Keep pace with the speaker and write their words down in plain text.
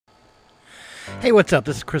Hey, what's up?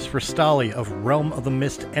 This is Christopher Stolle of Realm of the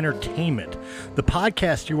Mist Entertainment. The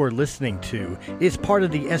podcast you are listening to is part of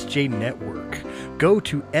the SJ Network. Go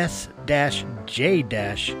to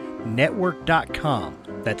s-j-network.com.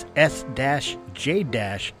 That's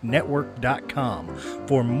s-j-network.com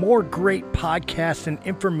for more great podcasts and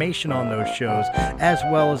information on those shows, as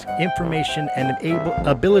well as information and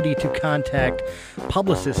ability to contact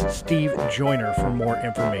publicist Steve Joyner for more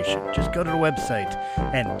information. Just go to the website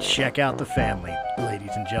and check out the family,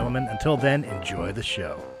 ladies and gentlemen. Until then, enjoy the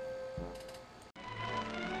show.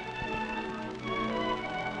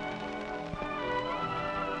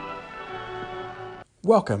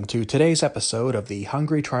 Welcome to today's episode of the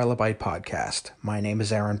Hungry Trilobite Podcast. My name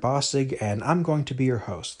is Aaron Bossig, and I'm going to be your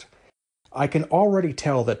host. I can already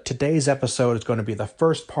tell that today's episode is going to be the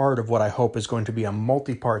first part of what I hope is going to be a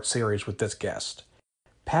multi-part series with this guest.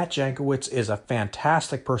 Pat Jankowitz is a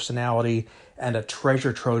fantastic personality and a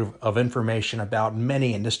treasure trove of information about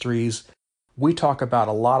many industries. We talk about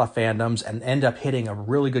a lot of fandoms and end up hitting a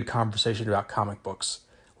really good conversation about comic books.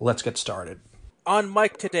 Let's get started. On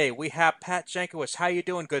mic today, we have Pat Jankowitz. How you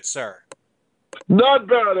doing, good sir? Not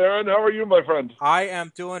bad, Aaron. How are you, my friend? I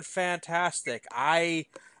am doing fantastic. I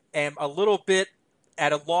am a little bit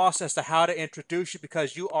at a loss as to how to introduce you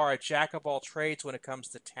because you are a jack of all trades when it comes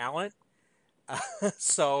to talent. Thank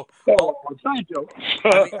you.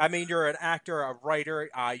 I mean, you're an actor, a writer.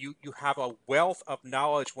 You have a wealth of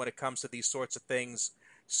knowledge when it comes to these sorts of things.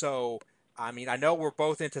 So, I mean, I know we're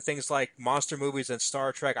both into things like monster movies and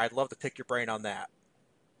Star Trek. I'd love to pick your brain on that.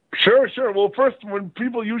 Sure. Well, first, when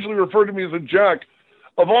people usually refer to me as a jack,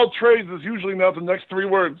 of all trades is usually not the next three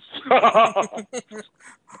words.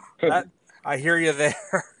 I hear you there.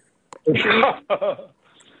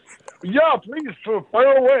 Yeah, please,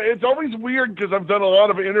 fire away. It's always weird because I've done a lot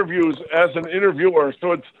of interviews as an interviewer,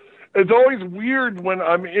 so it's always weird when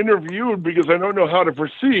I'm interviewed because I don't know how to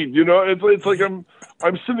proceed. You know, it's like I'm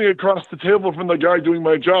sitting across the table from the guy doing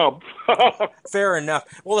my job. Fair enough.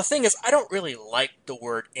 Well, the thing is, I don't really like the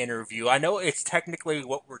word interview. I know it's technically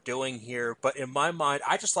what we're doing here, but in my mind,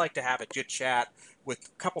 I just like to have a good chat with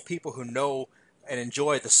a couple people who know and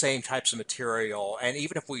enjoy the same types of material. And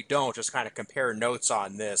even if we don't, just kind of compare notes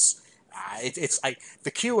on this. It's like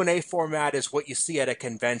the Q&A format is what you see at a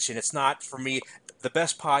convention. It's not, for me, the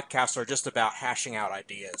best podcasts are just about hashing out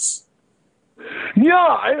ideas. Yeah,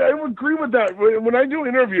 I would agree with that. When I do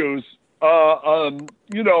interviews,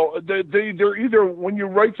 you know, they're either, when you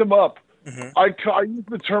write them up, mm-hmm. I use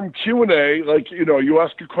the term Q&A, like, you know, you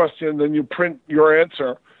ask a question, then you print your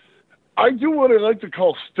answer. I do what I like to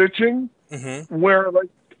call stitching, mm-hmm. where, like,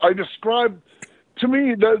 I describe... To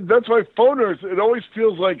me, that's why phoners. It always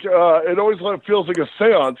feels like a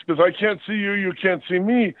seance because I can't see you, you can't see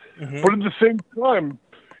me. Mm-hmm. But at the same time,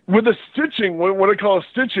 with a stitching, what I call a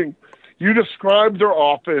stitching, you describe their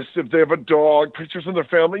office, if they have a dog, pictures of their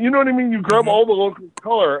family. You know what I mean? You grab mm-hmm. all the local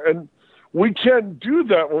color, and we can't do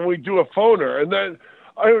that when we do a phoner.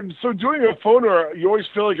 So doing a phoner, you always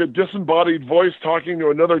feel like a disembodied voice talking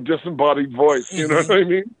to another disembodied voice. You know what I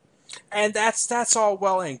mean? And that's all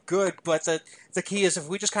well and good, but the key is if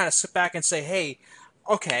we just kind of sit back and say, hey,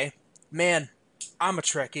 okay, man, I'm a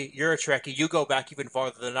Trekkie, you're a Trekkie, you go back even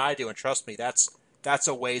farther than I do, and trust me, that's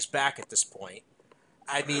a ways back at this point.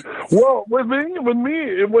 I mean... Well, with me,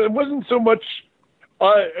 it wasn't so much...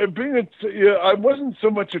 I wasn't so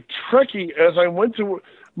much a Trekkie as I went to...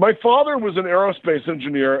 My father was an aerospace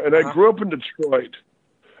engineer, and I grew up in Detroit.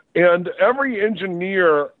 And every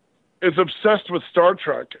engineer is obsessed with Star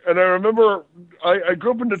Trek. And I remember I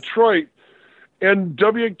grew up in Detroit, and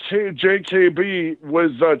WJKB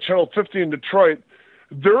was Channel 50 in Detroit.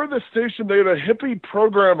 They're the station. They had a hippie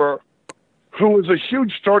programmer who was a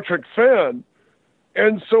huge Star Trek fan.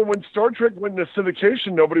 And so when Star Trek went into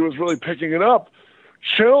syndication, nobody was really picking it up.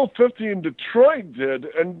 Channel 50 in Detroit did,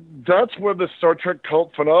 and that's where the Star Trek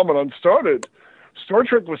cult phenomenon started. Star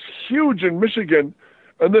Trek was huge in Michigan,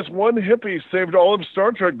 and this one hippie saved all of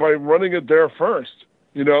Star Trek by running it there first,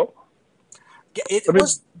 you know? It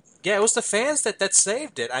was the fans that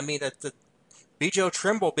saved it. I mean, the B.J.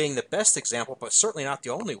 Trimble being the best example, but certainly not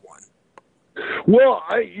the only one. Well,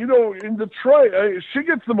 in Detroit, she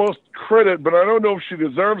gets the most credit, but I don't know if she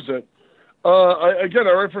deserves it. I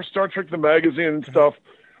write for Star Trek the magazine and stuff.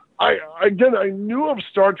 I knew of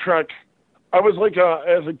Star Trek. I was like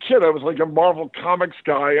as a kid, I was like a Marvel Comics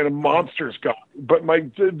guy and a Monsters guy. But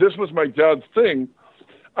this was my dad's thing.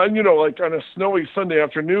 And, you know, like on a snowy Sunday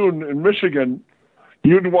afternoon in Michigan,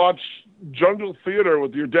 you'd watch Jungle Theater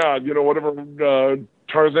with your dad, you know, whatever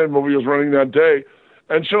Tarzan movie was running that day.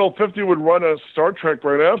 And Channel 50 would run a Star Trek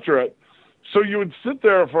right after it. So you would sit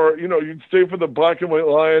there for, you'd stay for the Black and White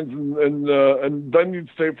Lions, and then you'd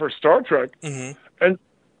stay for Star Trek. Mm-hmm. And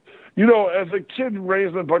as a kid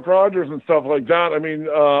raised on Buck Rogers and stuff like that, I mean,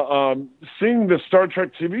 seeing the Star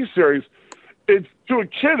Trek TV series, to a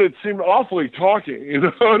kid it seemed awfully talky. You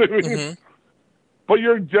know what I mean? Mm-hmm. But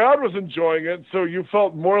your dad was enjoying it, so you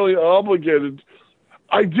felt morally obligated.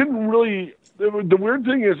 I didn't really. The weird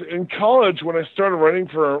thing is, in college, when I started writing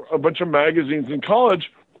for a bunch of magazines in college,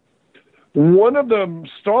 one of them,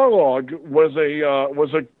 Starlog, was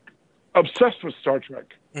obsessed with Star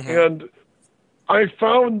Trek, mm-hmm. and I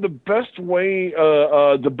found the best way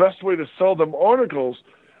to sell them articles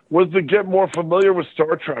was to get more familiar with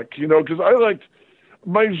Star Trek. Because I liked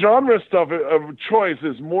my genre stuff of choice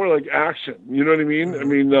is more like action. You know what I mean? Mm-hmm. I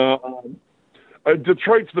mean,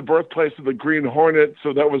 Detroit's the birthplace of the Green Hornet,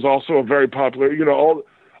 so that was also a very popular. All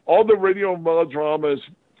the radio melodramas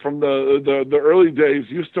from the early days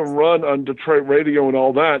used to run on Detroit radio and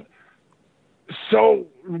all that. So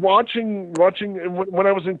watching when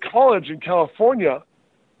I was in college in California,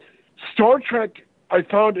 Star Trek, I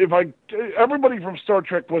found everybody from Star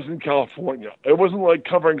Trek was in California. It wasn't like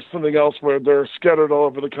covering something else where they're scattered all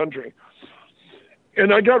over the country.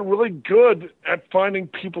 And I got really good at finding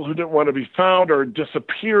people who didn't want to be found or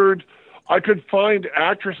disappeared. I could find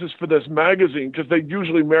actresses for this magazine because they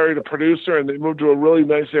usually married a producer and they moved to a really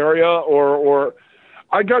nice area, or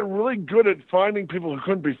I got really good at finding people who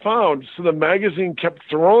couldn't be found. So the magazine kept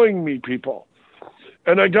throwing me people.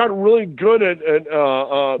 And I got really good at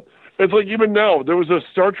it's like even now, there was a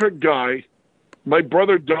Star Trek guy my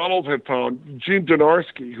brother Donald had found, Gene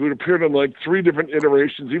Donarski, who had appeared on like 3 different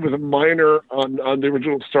iterations. He was a minor on the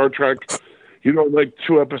original Star Trek, like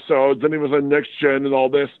 2 episodes. Then he was on Next Gen and all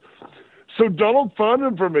this. So Donald found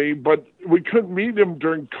him for me, but we couldn't meet him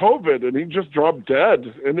during COVID, and he just dropped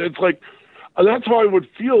dead. And it's like, that's how I would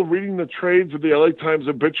feel reading the trades of the LA Times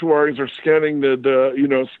obituaries or scanning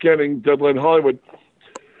scanning Deadline Hollywood.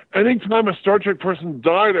 Anytime a Star Trek person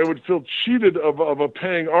died, I would feel cheated of a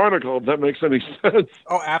paying article, if that makes any sense.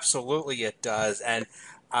 Oh, absolutely it does. And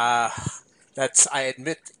I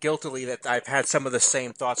admit guiltily that I've had some of the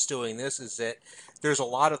same thoughts doing this, is that there's a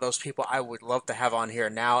lot of those people I would love to have on here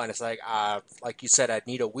now, and it's like you said, I'd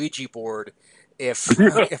need a Ouija board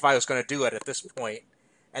if I was going to do it at this point.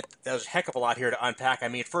 And there's a heck of a lot here to unpack. I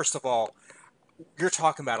mean, first of all, you're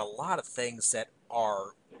talking about a lot of things that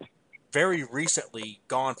are very recently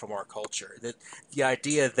gone from our culture. The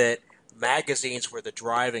idea that magazines were the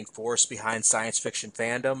driving force behind science fiction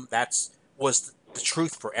fandom, was the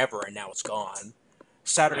truth forever, and now it's gone.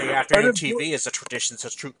 Saturday afternoon TV is a tradition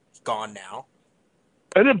that's gone now.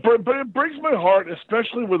 But it breaks my heart,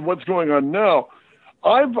 especially with what's going on now.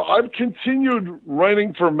 I've continued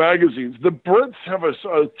writing for magazines. The Brits have a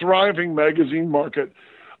thriving magazine market.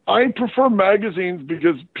 I prefer magazines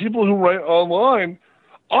because people who write online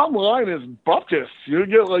is bupkis. You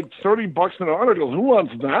get like $30 an article. Who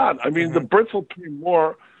wants that? I mean, the Brits will pay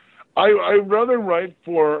more. I'd rather write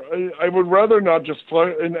for. I would rather not just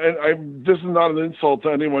fly. And this is not an insult to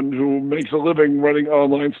anyone who makes a living running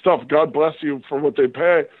online stuff. God bless you for what they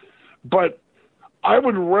pay, but I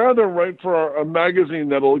would rather write for a magazine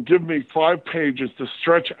that'll give me 5 pages to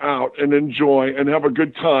stretch out and enjoy and have a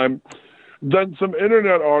good time than some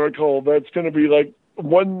internet article that's going to be like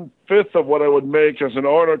 1/5 of what I would make as an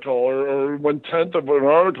article, or 1/10 of an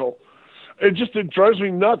article. It drives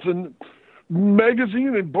me nuts. And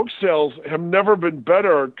magazine and book sales have never been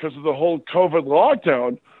better because of the whole COVID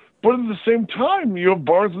lockdown. But at the same time, you have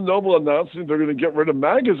Barnes & Noble announcing they're going to get rid of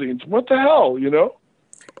magazines. What the hell,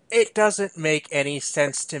 It doesn't make any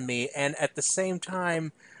sense to me. And at the same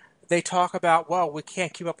time, they talk about, well, we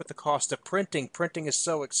can't keep up with the cost of printing. Printing is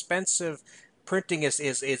so expensive. Printing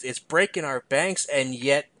is breaking our banks, and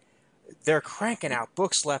yet they're cranking out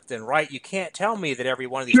books left and right. You can't tell me that every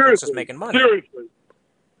one of these books is making money.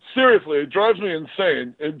 Seriously, it drives me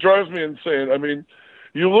insane. I mean,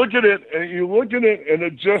 you look at it and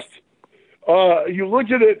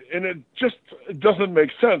it just doesn't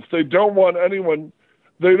make sense. They don't want anyone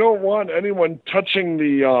touching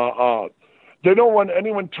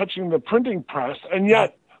the printing press, and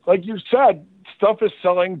yet, like you said, stuff is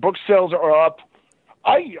selling. Book sales are up.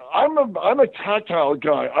 I'm a tactile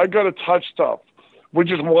guy. I got to touch stuff,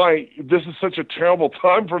 which is why this is such a terrible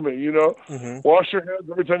time for me. Wash your hands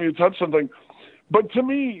every time you touch something. But to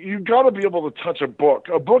me, you got to be able to touch a book.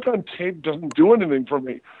 A book on tape doesn't do anything for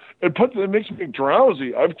me. It makes me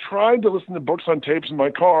drowsy. I've tried to listen to books on tapes in my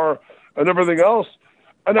car and everything else,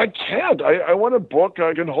 and I can't. I want a book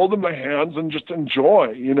I can hold in my hands and just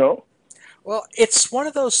enjoy. Well, it's one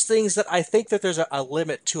of those things that I think that there's a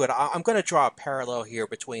limit to it. I'm going to draw a parallel here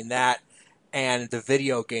between that and the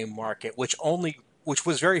video game market, which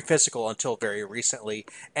was very physical until very recently.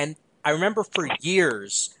 And I remember for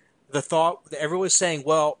years the thought that everyone was saying,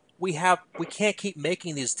 well, we can't keep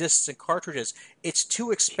making these discs and cartridges. It's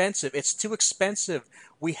too expensive. It's too expensive.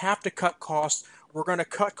 We have to cut costs. We're going to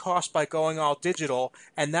cut costs by going all digital,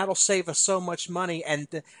 and that'll save us so much money. And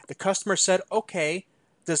the customer said, okay,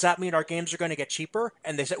 does that mean our games are going to get cheaper?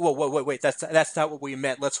 And they said, well, wait, that's not what we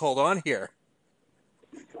meant. Let's hold on here.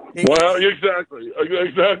 Well, exactly.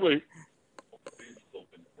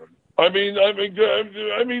 I mean,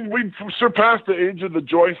 we've surpassed the age of the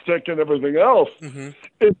joystick and everything else. Mm-hmm.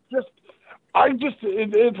 It's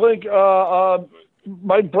like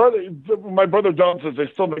my brother Don says they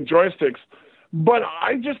still make joysticks, but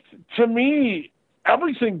to me,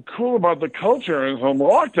 everything cool about the culture is on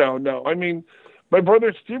lockdown now. I mean, my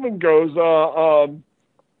brother Steve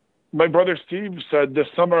said this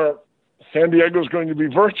summer San Diego's going to be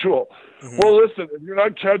virtual. Mm-hmm. Well, listen, if you're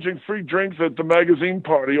not catching free drinks at the magazine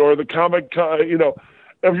party or the Comic-Con,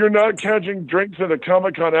 if you're not catching drinks at a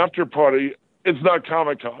Comic-Con after party, it's not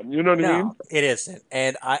Comic-Con. You know what I mean? No, it isn't.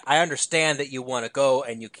 And I understand that you want to go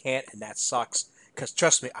and you can't, and that sucks. Because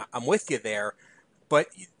trust me, I'm with you there. But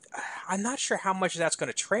I'm not sure how much that's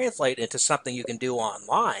going to translate into something you can do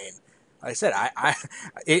online. Like I said,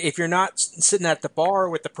 if you're not sitting at the bar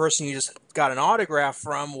with the person you just got an autograph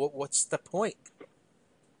from, what's the point?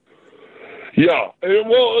 Yeah.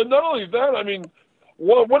 Well, not only that, I mean,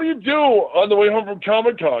 what do you do on the way home from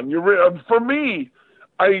Comic-Con? For me,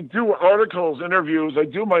 I do articles, interviews. I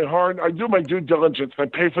do my due diligence. I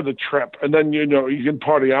pay for the trip, and then you can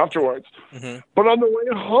party afterwards. Mm-hmm. But on the way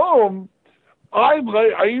home, I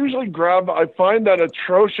usually I find that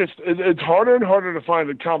atrocious. It's harder and harder to find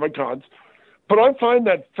at Comic-Cons, but I find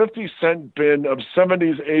that 50-cent bin of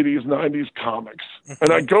 70s, 80s, 90s comics, mm-hmm.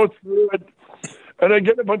 and I go through it. And I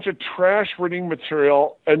get a bunch of trash reading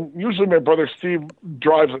material, and usually my brother Steve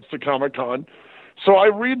drives us to Comic-Con. So I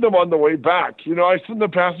read them on the way back. I sit in the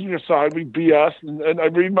passenger side, we BS, and I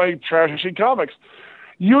read my trashy comics.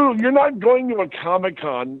 You're not going to a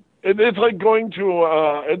Comic-Con. It's like going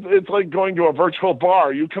to a virtual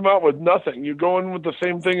bar. You come out with nothing. You go in with the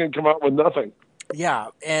same thing and come out with nothing. Yeah,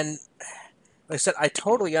 and like I said, I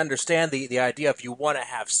totally understand the idea if you want to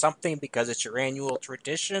have something because it's your annual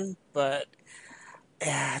tradition, but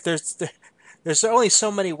there's only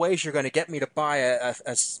so many ways you're going to get me to buy a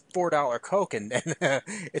 $4 Coke, and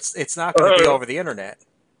it's not going to be over the internet.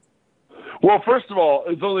 Well, first of all,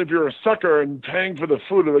 it's only if you're a sucker and paying for the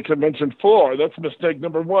food at the convention floor. That's mistake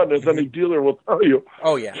number one, as any dealer will tell you.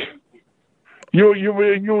 Oh yeah. You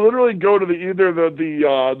literally go to either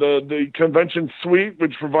the convention suite,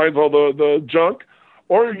 which provides all the junk,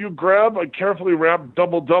 or you grab a carefully wrapped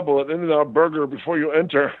double at In-N-Out Burger before you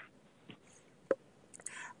enter.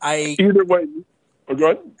 Either way,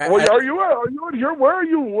 go ahead. Are you out here? Where are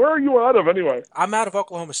you out of anyway? I'm out of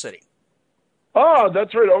Oklahoma City. Ah,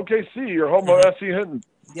 that's right. OKC. You're home of S.E. Hinton.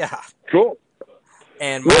 Yeah. Cool.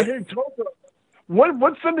 And hey, Tulsa,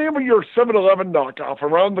 what's the name of your 7-Eleven knockoff?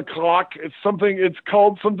 Around the clock. It's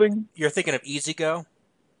called something. You're thinking of EasyGo?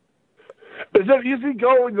 Is that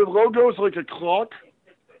EasyGo and the logo's like a clock?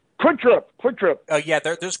 Quick Trip. Oh yeah,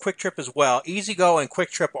 there's Quick Trip as well. EasyGo and Quick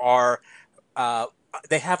Trip are.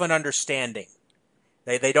 They have an understanding.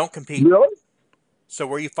 They don't compete. Really? So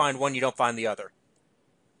where you find one, you don't find the other.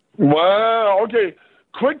 Wow. Okay.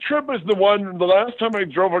 Quick Trip is the one. The last time I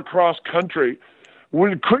drove across country,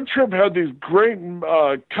 when Quick Trip had these great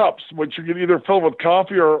cups, which you could either fill with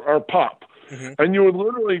coffee or pop, mm-hmm. and you would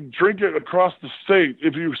literally drink it across the state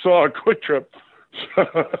if you saw a Quick Trip. We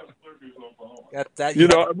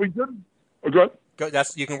did. Go ahead.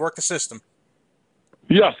 You can work the system.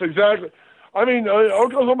 Yes, exactly. I mean,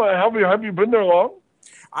 Oklahoma, have you been there long?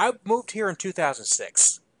 I moved here in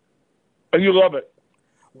 2006. And you love it?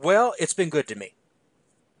 Well, it's been good to me.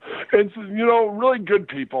 It's, really good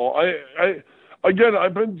people. I've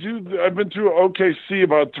been to OKC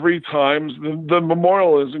about 3 times. The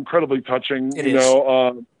memorial is incredibly touching, it is.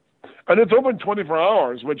 And it's open 24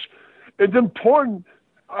 hours, which is important.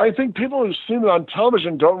 I think people who've seen it on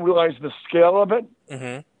television don't realize the scale of it.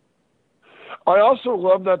 Mm-hmm. I also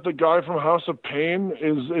love that the guy from House of Pain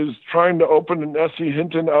is trying to open an S.E.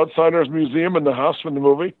 Hinton Outsiders Museum in the house from the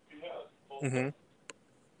movie. Mm-hmm.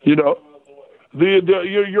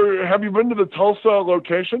 Have you been to the Tulsa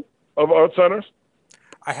location of Outsiders?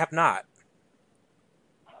 I have not.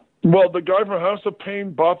 Well, the guy from House of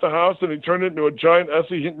Pain bought the house and he turned it into a giant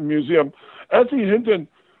S.E. Hinton museum. S.E. Hinton,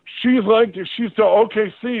 she's to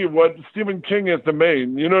OKC what Stephen King is to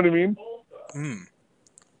Maine. You know what I mean? Hmm.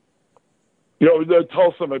 The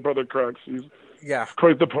Tulsa, my brother cracks. Yeah.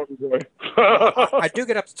 Quite the pony boy. I do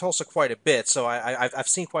get up to Tulsa quite a bit, so I've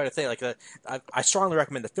seen quite a thing. Like I strongly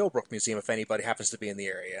recommend the Philbrook Museum if anybody happens to be in the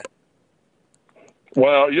area.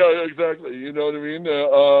 Wow, yeah, exactly. You know what I mean?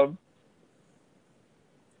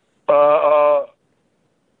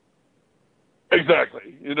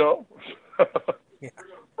 Exactly, you know? Yeah.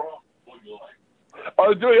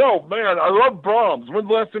 Oh, man, I love Brahms. When's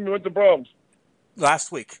the last time you went to Brahms?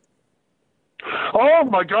 Last week. Oh,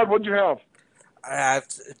 my God, what'd you have?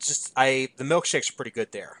 The milkshakes are pretty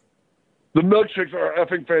good there. The milkshakes are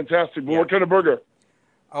effing fantastic. But Yeah. what kind of burger?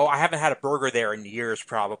 Oh, I haven't had a burger there in years,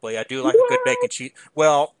 probably. I do like a good bacon cheese.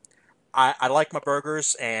 Well, I like my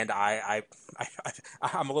burgers, and I'm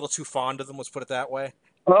a little too fond of them. Let's put it that way.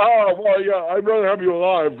 Oh, well, yeah, I'd rather have you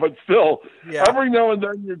alive, but still, Yeah. every now and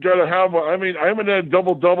then you got to have one. I mean, I haven't had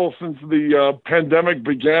double-double since the pandemic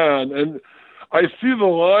began, and I see the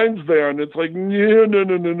lines there, and it's like,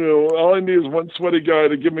 no. All I need is one sweaty guy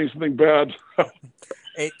to give me something bad.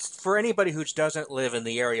 It's for anybody who doesn't live in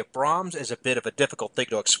the area. Brahms is a bit of a difficult thing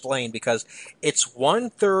to explain because it's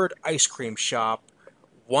 1/3 ice cream shop,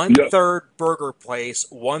 1/3 burger place,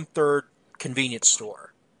 1/3 convenience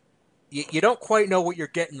store. You don't quite know what you're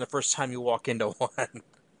getting the first time you walk into one.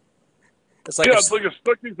 It's like It's like a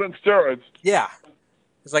Stuckey's on steroids. Yeah,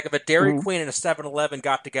 it's like if a Dairy Queen and a 7-Eleven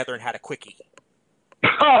got together and had a quickie.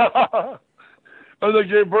 And they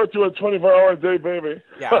gave birth to a 24-hour-a-day baby.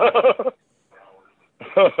 Yeah.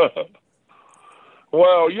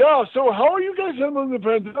 Wow, yeah. So how are you guys handling the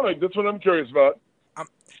pandemic? That's what I'm curious about.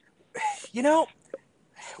 You know,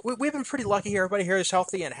 we've been pretty lucky here. Everybody here is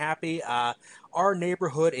healthy and happy. Our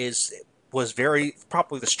neighborhood was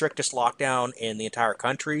probably the strictest lockdown in the entire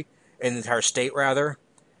country, in the entire state rather,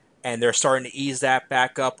 and they're starting to ease that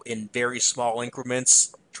back up in very small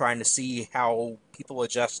increments, trying to see how people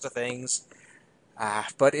adjust to things.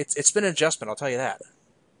 But it's been an adjustment, I'll tell you that.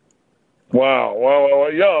 Wow.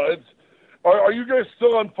 Yeah, are you guys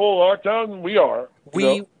still on full lockdown? We are.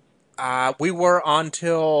 We were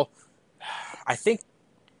until I think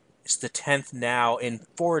it's the 10th now. In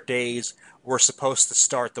 4 days, we're supposed to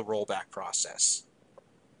start the rollback process.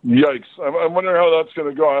 Yikes! I'm wondering how that's going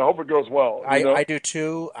to go. I hope it goes well. I do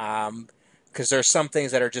too, because there's some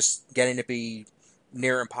things that are just getting to be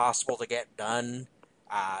near impossible to get done.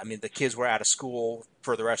 I mean, the kids were out of school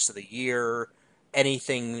for the rest of the year.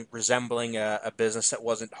 Anything resembling a business that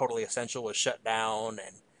wasn't totally essential was shut down,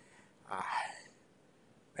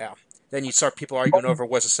 and then you start people arguing over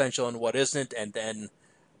what's essential and what isn't, and then,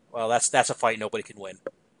 well, that's a fight nobody can win.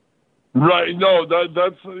 Right. No,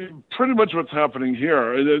 that's pretty much what's happening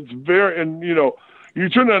here. It's and you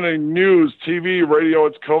turn on a news, TV, radio,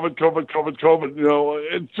 it's COVID.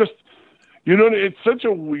 It's just, it's such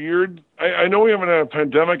a weird. I know we haven't had a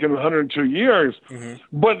pandemic in 102 years,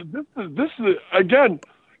 but this is again.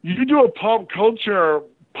 You do a pop culture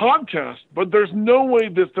podcast, but there's no way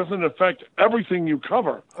this doesn't affect everything you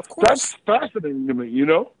cover. Of course, that's fascinating to me.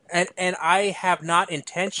 And I have not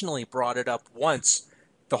intentionally brought it up once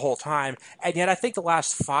the whole time, and yet I think the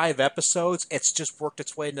last 5 episodes, it's just worked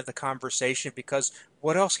its way into the conversation because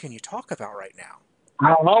what else can you talk about right now?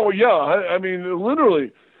 Oh yeah, I mean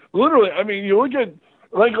literally. I mean, you look at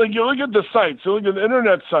you look at the sites, you look at the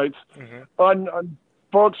internet sites on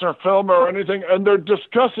books or film or anything, and they're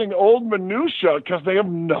discussing old minutia because they have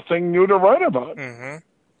nothing new to write about. And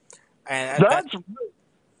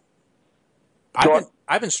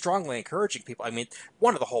I've been strongly encouraging people. I mean,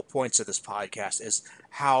 one of the whole points of this podcast is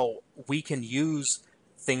how we can use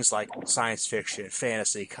things like science fiction,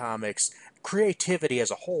 fantasy, comics, creativity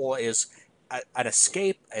as a whole is an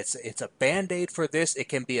escape. It's a Band-Aid for this. It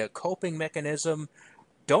can be a coping mechanism.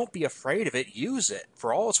 Don't be afraid of it. Use it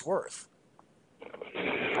for all it's worth.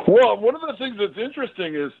 Well, one of the things that's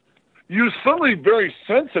interesting is you're suddenly very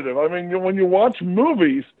sensitive. I mean, when you watch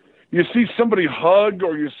movies, you see somebody hug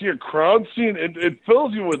or you see a crowd scene, it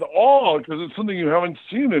fills you with awe because it's something you haven't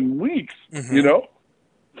seen in weeks,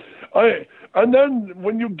 And then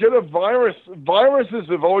when you get a virus, viruses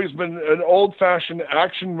have always been an old-fashioned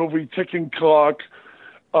action movie ticking clock,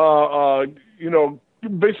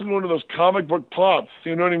 basically one of those comic book plots.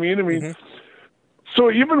 You know what I mean? I mean,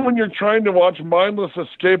 so even when you're trying to watch mindless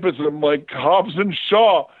escapism like Hobbs and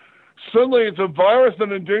Shaw, suddenly it's a virus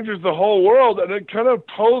that endangers the whole world, and it kind of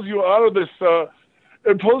pulls you out of this.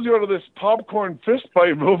 It pulls you out of this popcorn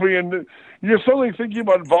fistfight movie, and you're suddenly thinking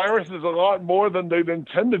about viruses a lot more than they'd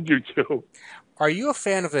intended you to. Are you a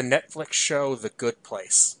fan of the Netflix show The Good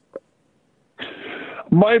Place?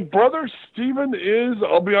 My brother Steven is.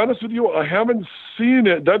 I'll be honest with you, I haven't seen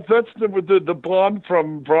it. That's with the blonde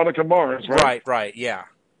from Veronica Mars, right? Right, yeah.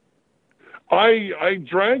 I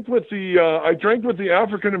drank with the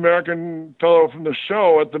African American fellow from the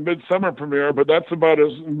show at the Midsummer premiere, but that's about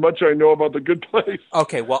as much I know about The Good Place.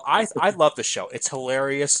 Okay, well, I love the show. It's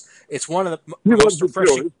hilarious. It's one of the He most loves it too.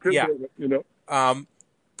 refreshing. His Yeah. kid did it, you know.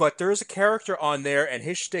 But there's a character on there, and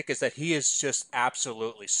his shtick is that he is just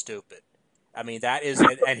absolutely stupid. I mean, that is,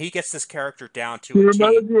 and he gets this character down to He a T.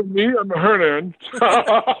 reminded you of me. I'm Hernan.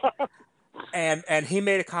 And he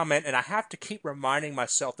made a comment, and I have to keep reminding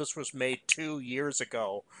myself this was made 2 years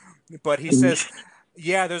ago. But he says,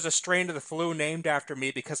 "Yeah, there's a strain of the flu named after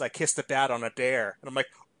me because I kissed a bat on a dare." And I'm like,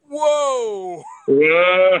 "Whoa!"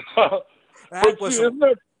 Yeah. That But was see, isn't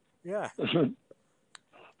that? yeah.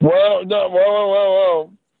 Well, no,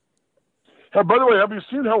 well. By the way, have you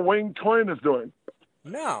seen how Wayne Coyne is doing?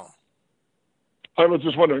 No. I was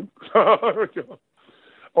just wondering.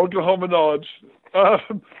 Oklahoma knowledge.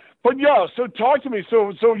 But yeah, so talk to me.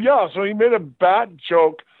 So he made a bat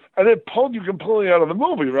joke, and it pulled you completely out of the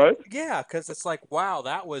movie, right? Yeah, because it's like, wow,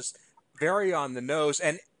 that was very on the nose.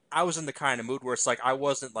 And I was in the kind of mood where it's like I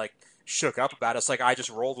wasn't like shook up about it. It's like I just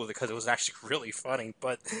rolled with it because it was actually really funny.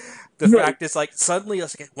 But the fact is, like, suddenly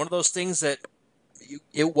it's like one of those things that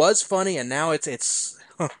it was funny, and now it's a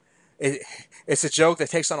joke that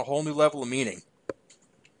takes on a whole new level of meaning.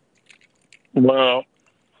 Wow.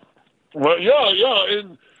 Well, yeah.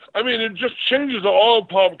 It just changes all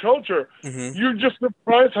pop culture. Mm-hmm. You're just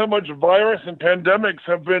surprised how much virus and pandemics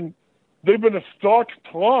they've been a stock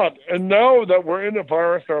plot. And now that we're in a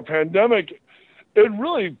virus or a pandemic, it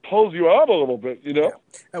really pulls you out a little bit, you know?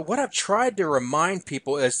 Yeah. And what I've tried to remind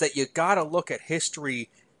people is that you got to look at history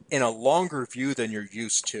in a longer view than you're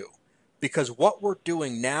used to. Because what we're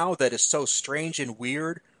doing now that is so strange and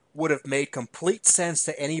weird would have made complete sense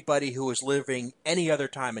to anybody who was living any other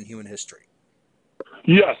time in human history.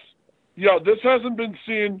 Yes. Yeah, this hasn't been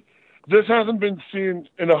seen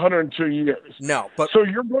in 102 years. No, but so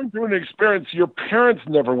you're going through an experience your parents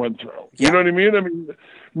never went through. You know what I mean? I mean,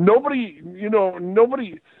 nobody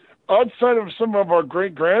outside of some of our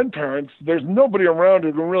great grandparents, there's nobody around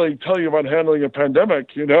who can really tell you about handling a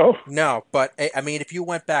pandemic, you know? No, but I mean, if you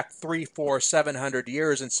went back 300, 400, 700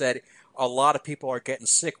 years and said a lot of people are getting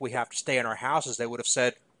sick, we have to stay in our houses, they would have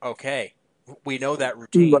said, okay, we know that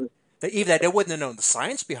routine. Right. They wouldn't have known the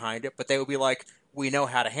science behind it, but they would be like, we know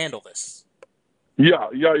how to handle this. Yeah.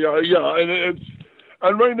 And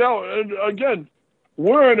right now, and again,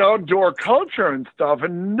 we're an outdoor culture and stuff,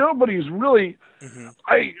 and nobody's really. Mm-hmm.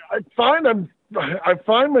 I find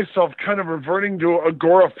myself kind of reverting to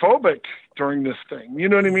agoraphobic during this thing. You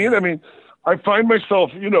know what I mean? I mean, I find myself,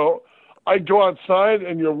 I go outside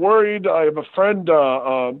and you're worried. I have a friend.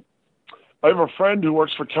 Who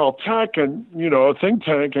works for Caltech and a think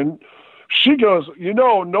tank, and she goes,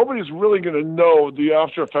 nobody's really going to know the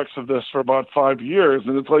after effects of this for about 5 years,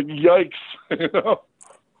 and it's like, yikes,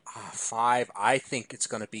 5, I think it's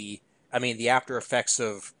going to be. I mean, the after effects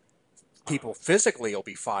of people physically will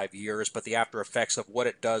be 5 years, but the after effects of what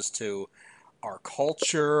it does to our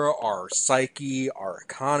culture, our psyche, our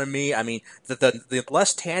economy. I mean, the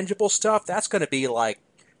less tangible stuff, that's going to be like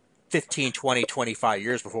 15, 20, 25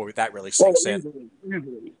 years before that really sinks in.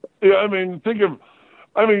 Easily. Yeah, I mean,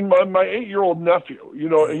 my 8-year-old nephew,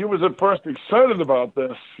 he was at first excited about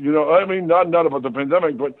this, I mean, not about the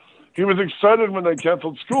pandemic, but he was excited when they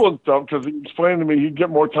canceled school and stuff because he explained to me he'd get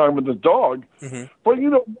more time with the dog. Mm-hmm. But,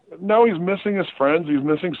 now he's missing his friends. He's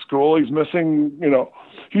missing school. He's missing,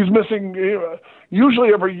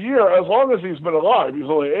 usually every year, as long as he's been alive. He's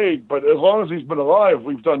only 8, but as long as he's been alive,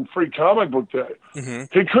 we've done free comic book day. Mm-hmm.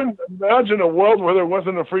 He couldn't imagine a world where there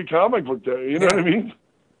wasn't a free comic book day. You know what I mean?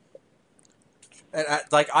 And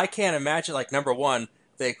I can't imagine, number one,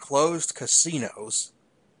 they closed casinos.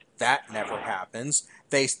 That never happens.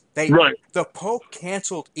 Right. The Pope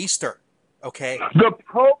canceled Easter. Okay. The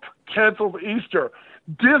Pope canceled Easter.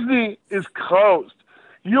 Disney is closed.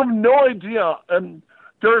 You have no idea. And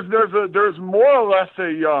there's more or less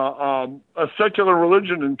a secular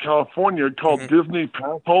religion in California called mm-hmm. Disney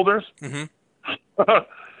pass holders. Mm-hmm.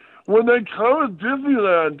 When they closed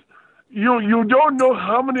Disneyland, you don't know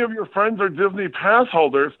how many of your friends are Disney pass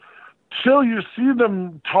holders till you see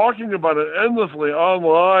them talking about it endlessly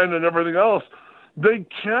online and everything else. They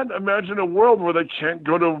can't imagine a world where they can't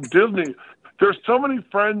go to Disney. There's so many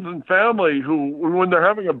friends and family who, when they're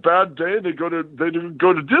having a bad day, they go to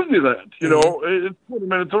Disneyland. It's 20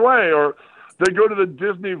 minutes away, or they go to the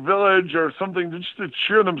Disney Village or something just to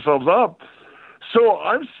cheer themselves up. So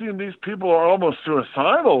I've seen these people are almost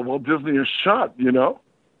suicidal while Disney is shut. Yeah,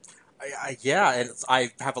 and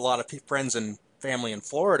I have a lot of friends and family in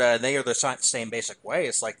Florida, and they are the same basic way.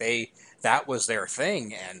 It's like that was their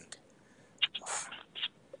thing, and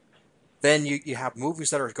Then you have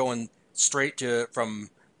movies that are going straight to from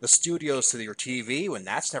the studios to your TV when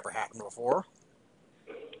that's never happened before.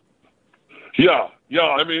 Yeah.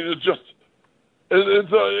 I mean, it's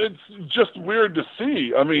just weird to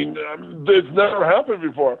see. I mean, it's never happened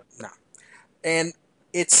before. No, and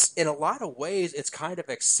it's in a lot of ways it's kind of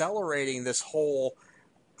accelerating this whole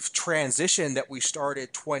transition that we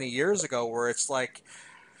started 20 years ago, where it's like,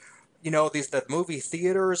 the movie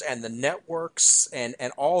theaters and the networks and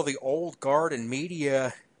all the old guard and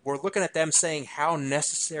media, we're looking at them saying, how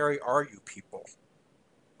necessary are you people?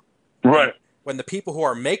 Right. When the people who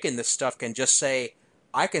are making this stuff can just say,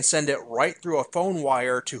 I can send it right through a phone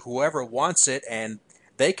wire to whoever wants it, and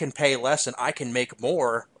they can pay less and I can make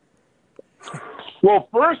more. Well,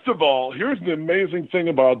 first of all, here's the amazing thing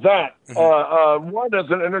about that. Mm-hmm. One, as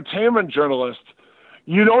an entertainment journalist,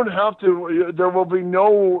 you don't have to, there will be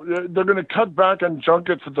no, they're going to cut back on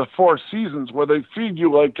junkets at the Four Seasons where they feed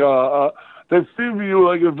you like a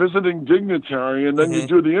visiting dignitary, and then mm-hmm. you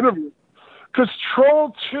do the interview. Because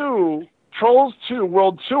Trolls 2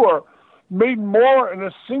 World Tour made more in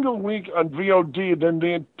a single week on VOD than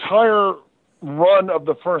the entire run of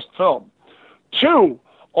the first film. 2,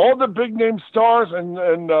 all the big name stars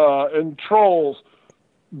and Trolls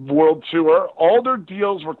World Tour, all their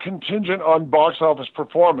deals were contingent on box office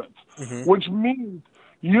performance, mm-hmm. which means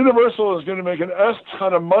Universal is going to make an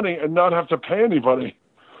ton of money and not have to pay anybody.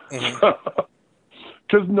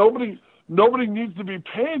 Because nobody needs to be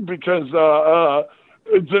paid because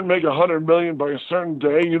it didn't make $100 million by a certain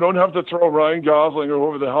day. You don't have to throw Ryan Gosling or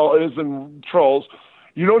whoever the hell is in Trolls.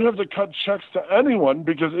 You don't have to cut checks to anyone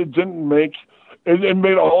because it didn't make it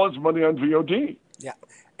made all its money on VOD. Yeah,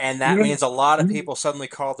 and that means a lot of people suddenly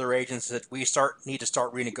call their agents that we need to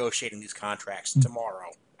start renegotiating these contracts tomorrow.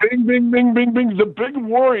 Bing, bing, bing, bing, bing. The big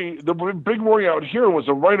worry out here was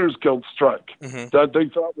a Writers Guild strike mm-hmm. that they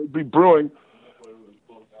thought would be brewing.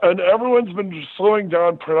 And everyone's been slowing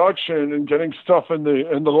down production and getting stuff in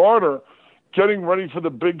the larder, getting ready for the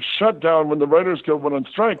big shutdown when the Writers Guild went on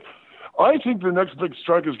strike. I think the next big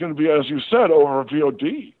strike is going to be, as you said, over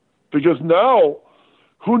VOD. Because now,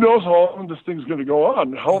 who knows how long this thing's going to go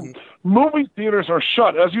on. Movie theaters are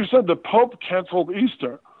shut. As you said, the Pope canceled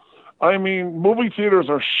Easter. I mean, movie theaters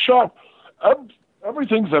are shut.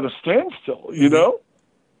 Everything's at a standstill, you know?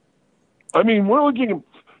 I mean, we're looking at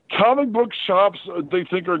comic book shops they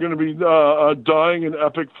think are going to be dying in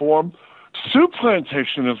epic form. Soup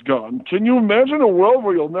Plantation is gone. Can you imagine a world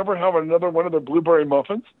where you'll never have another one of the blueberry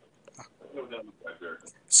muffins?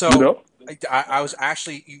 So, I was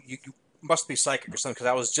actually, you must be psychic or something, because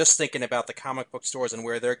I was just thinking about the comic book stores and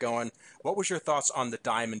where they're going. What was your thoughts on the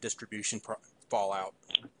Diamond distribution fallout?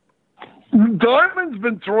 Diamond's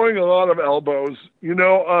been throwing a lot of elbows.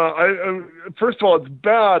 First of all, it's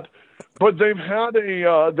bad. But they've had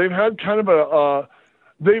an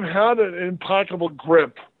implacable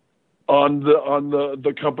grip on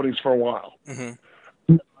the companies for a while.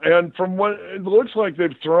 Mm-hmm. And from what it looks like,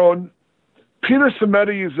 they've thrown Peter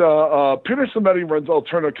Simeti's. Peter Simeti runs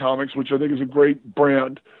Alterna Comics, which I think is a great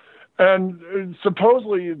brand. And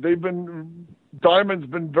supposedly Diamond's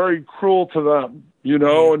been very cruel to them,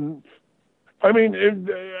 Mm-hmm. And I mean,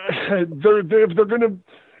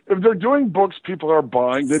 if they're doing books people are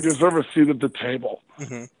buying, they deserve a seat at the table.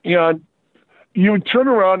 Mm-hmm. And you turn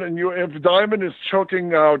around and if Diamond is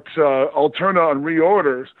choking out Alterna on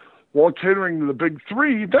reorders while catering to the big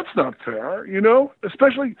three, that's not fair,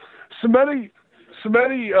 Especially Simeti.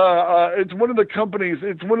 It's one of the companies.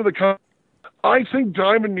 I think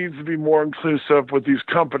Diamond needs to be more inclusive with these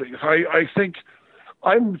companies. I think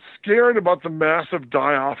I'm scared about the massive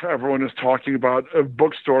die-off everyone is talking about of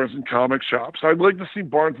bookstores and comic shops. I'd like to see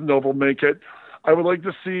Barnes & Noble make it. I would like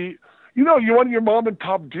to see, you want your mom and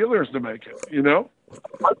pop dealers to make it,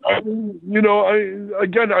 I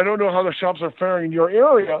don't know how the shops are faring in your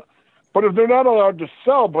area, but if they're not allowed to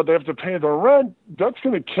sell, but they have to pay their rent, that's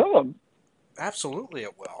going to kill them. Absolutely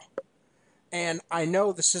it will. And I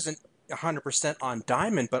know this isn't 100% on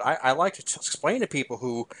Diamond, but I like to explain to people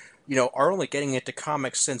who, are only getting into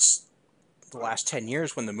comics since the last 10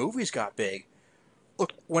 years when the movies got big.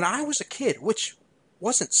 Look, when I was a kid, which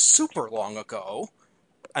wasn't super long ago,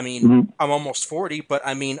 I mean, mm-hmm. I'm almost 40, but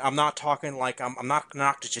I mean, I'm not talking like I'm not an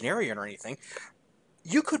octogenarian or anything.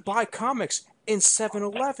 You could buy comics in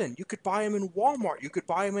 7-Eleven. You could buy them in Walmart. You could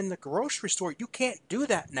buy them in the grocery store. You can't do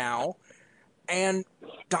that now. And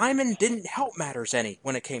Diamond didn't help matters any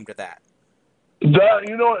when it came to that.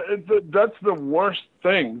 That's the worst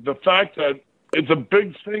thing. The fact that it's a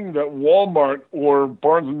big thing that Walmart or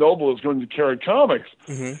Barnes & Noble is going to carry comics.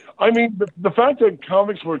 Mm-hmm. I mean, the fact that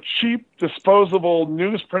comics were cheap, disposable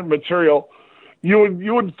newsprint material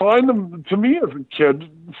you would find them. To me, as a kid,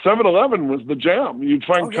 7-Eleven was the jam. You'd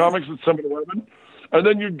find comics at 7-Eleven, and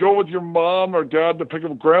then you'd go with your mom or dad to pick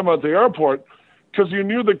up grandma at the airport, because you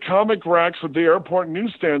knew the comic racks at the airport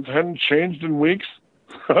newsstands hadn't changed in weeks.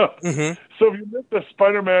 Mm-hmm. So if you missed a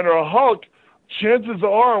Spider-Man or a Hulk, chances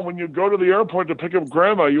are when you go to the airport to pick up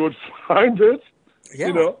grandma, you would find it. Yeah.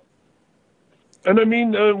 You know. And I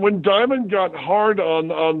mean, when Diamond got hard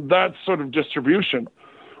on that sort of distribution,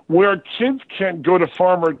 where kids can't go to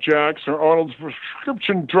Farmer Jack's or Arnold's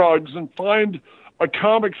Prescription Drugs and find a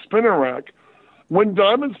comic spinner rack, when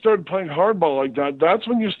Diamond started playing hardball like that, that's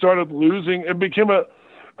when you started losing. It became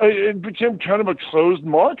kind of a closed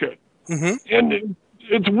market. Mm-hmm. And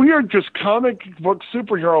it's weird because comic book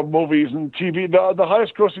superhero movies and TV, the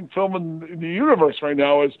highest grossing film in the universe right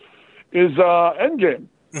now is Endgame.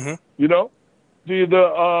 Mm-hmm. You know, the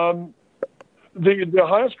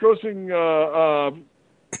highest grossing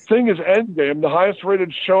thing is Endgame. The highest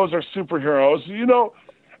rated shows are superheroes. You know,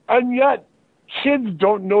 and yet kids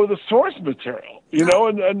don't know the source material. You know,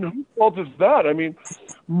 and whose fault is that? I mean,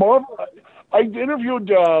 Marvel. I interviewed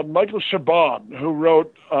Michael Chabon, who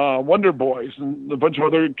wrote Wonder Boys and a bunch of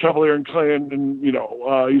other Cavalier and Clay, and you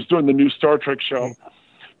know, he's doing the new Star Trek show.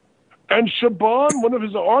 And Chabon, one of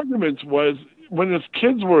his arguments was, when his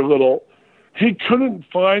kids were little, he couldn't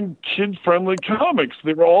find kid-friendly comics.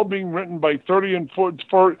 They were all being written by 30 and 40,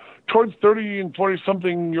 towards 30 and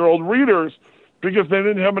 40-something-year-old readers, because they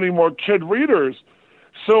didn't have any more kid readers.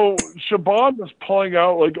 So Chabon was pulling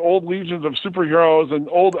out like old Legions of Superheroes and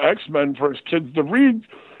old X-Men for his kids to read,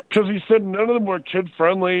 because he said none of them were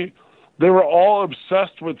kid-friendly. They were all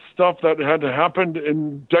obsessed with stuff that had happened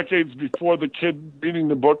in decades before the kid reading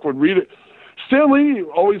the book would read it. Stan Lee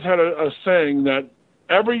always had a saying that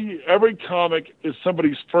every comic is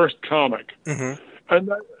somebody's first comic.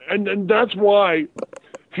 Mm-hmm. And that's why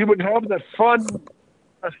he would have the fun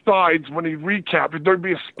asides when he recapped. There'd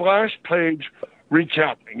be a splash page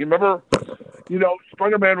recapping. You remember, you know,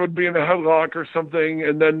 Spider-Man would be in a headlock or something,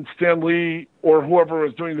 and then Stan Lee or whoever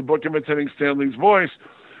was doing the book imitating Stan Lee's voice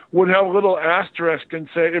would have a little asterisk and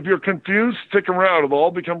say, if you're confused, stick around. It'll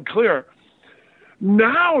all become clear.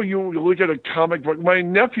 Now you look at a comic book. My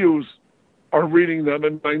nephews are reading them,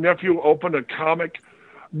 and my nephew opened a comic.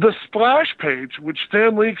 The splash page, which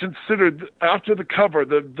Stan Lee considered after the cover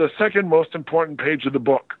the second most important page of the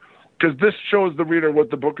book, because this shows the reader what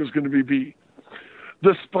the book is going to be.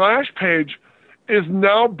 The splash page is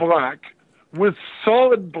now black with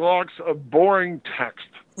solid blocks of boring text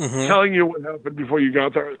telling you what happened before you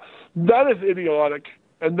got there. That is idiotic,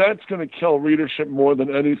 and that's going to kill readership more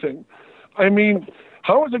than anything. I mean,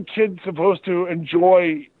 how is a kid supposed to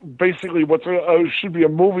enjoy basically what should be a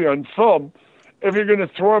movie on film if you're going to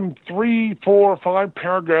throw them 3, 4, 5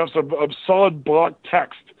 paragraphs of solid block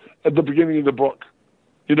text at the beginning of the book?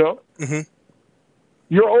 You know? Mm-hmm.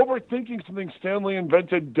 You're overthinking something Stan Lee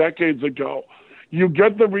invented decades ago. You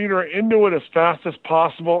get the reader into it as fast as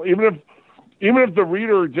possible, even if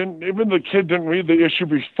the kid didn't read the issue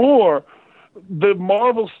before. The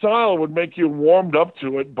Marvel style would make you warmed up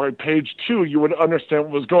to it by page 2. You would understand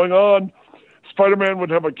what was going on. Spider-Man would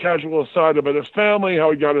have a casual aside about his family,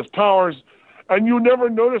 how he got his powers, and you never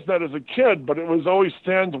noticed that as a kid, but it was always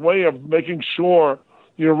Stan's way of making sure,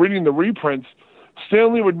 you know, reading the reprints,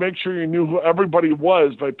 Stan Lee would make sure you knew who everybody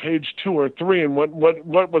was by page 2 or 3 and what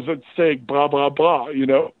was at stake, blah, blah, blah, you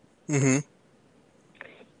know? Mm-hmm.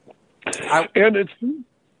 And it's...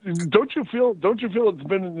 Don't you feel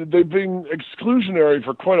they've been exclusionary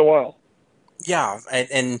for quite a while? Yeah,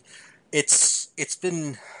 and it's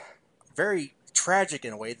been very tragic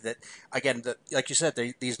in a way that, again, like you said,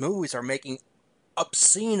 these movies are making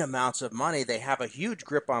obscene amounts of money. They have a huge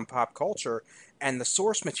grip on pop culture, and the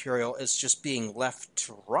source material is just being left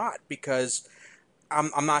to rot because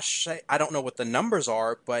I'm not sure, I don't know what the numbers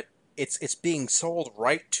are, but it's being sold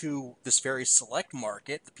right to this very select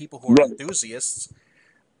market, the people who are enthusiasts.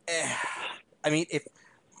 I mean, if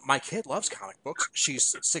my kid loves comic books,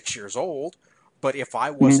 she's 6 years old, but if I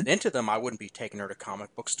wasn't into them, I wouldn't be taking her to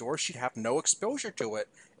comic book stores. She'd have no exposure to it.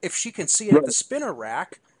 If she can see it at the spinner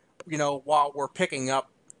rack, you know, while we're picking up,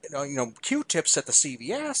 you know, Q-tips at the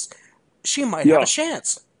CVS, she might have a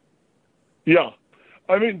chance. Yeah,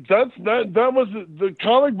 I mean that was the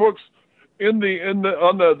comic books on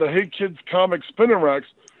the Hey Kids comic spinner racks.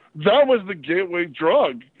 That was the gateway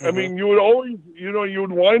drug. Mm-hmm. I mean, you would always, you know, you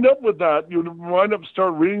would wind up with that. You would wind up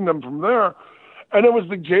start reading them from there. And it was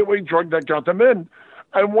the gateway drug that got them in.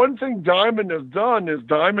 And one thing Diamond has done is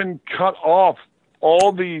Diamond cut off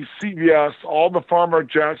all the CVS, all the Farmer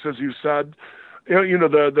Jacks, as you said, you know,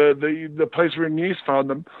 the place where your niece found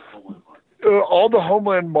them, all the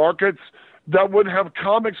Homeland markets. that would have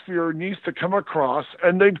comics for your niece to come across,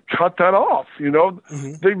 and they'd cut that off.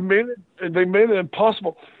 They made it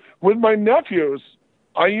impossible. With my nephews,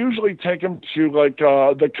 I usually take them to like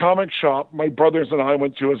the comic shop my brothers and I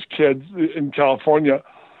went to as kids in California,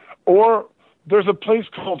 or there's a place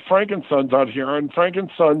called Frank and Sons out here, and Frank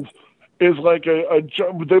and Sons is like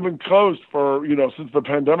they've been closed for since the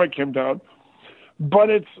pandemic came down.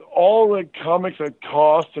 But it's all like comics at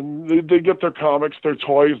cost, and they get their comics, their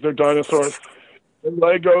toys, their dinosaurs, and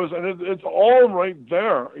Legos, and it's all right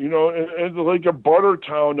there. It's like a barter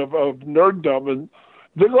town of nerddom, and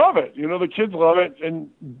they love it. The kids love it, and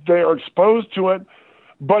they are exposed to it.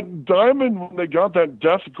 But Diamond, when they got that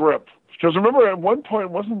death grip, because remember at one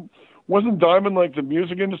point wasn't Diamond like the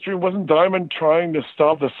music industry? Wasn't Diamond trying to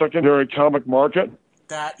stop the secondary comic market?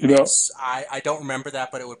 That makes, I don't remember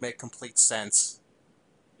that, but it would make complete sense.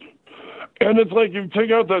 And it's like you take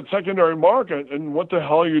out that secondary market, and what the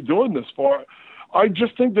hell are you doing this for? I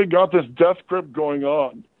just think they got this death grip going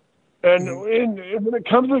on. And when it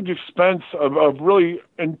comes to the expense of really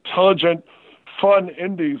intelligent, fun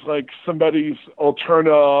indies like somebody's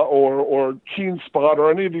Alterna or Keen Spot or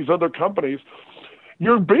any of these other companies,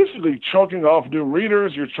 you're basically choking off new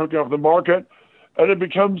readers, you're choking off the market, and it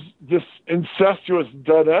becomes this incestuous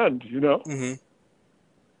dead end, Mm-hmm.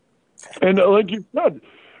 And like you said,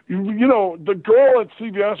 the girl at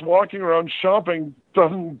CVS walking around shopping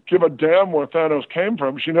doesn't give a damn where Thanos came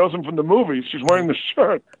from. She knows him from the movies. She's wearing the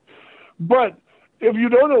shirt. But if you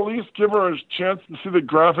don't at least give her a chance to see the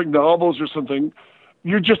graphic novels or something,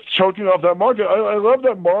 you're just choking off that market. I love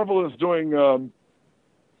that Marvel is doing.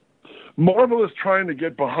 Marvel is trying to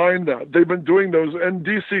get behind that. They've been doing those, and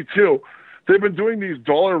DC too. They've been doing these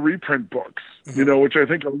dollar reprint books, which I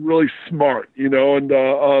think are really smart. And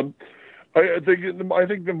I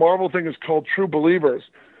think the Marvel thing is called True Believers,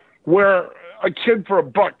 where a kid for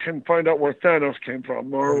 $1 can find out where Thanos came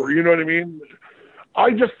from, or you know what I mean.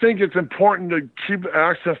 I just think it's important to keep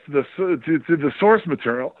access to the source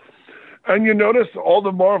material. And you notice all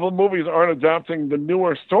the Marvel movies aren't adapting the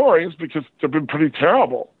newer stories because they've been pretty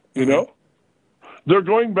terrible. They're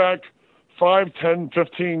going back 5, 10,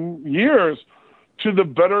 15 years to the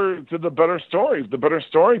better stories, the better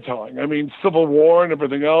storytelling. I mean, Civil War and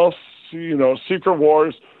everything else. Secret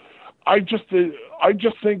Wars. I just think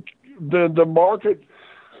the market,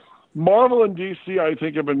 Marvel and DC, I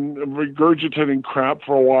think have been regurgitating crap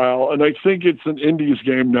for a while, and I think it's an indies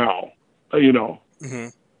game now. Mm-hmm.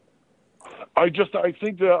 I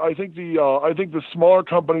think the smaller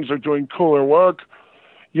companies are doing cooler work,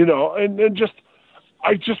 and just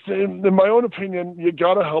in my own opinion, you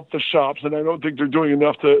got to help the shops, and I don't think they're doing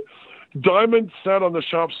enough to. Diamond sat on the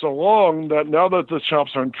shops so long that now that the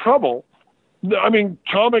shops are in trouble, I mean,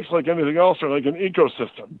 comics like anything else are like an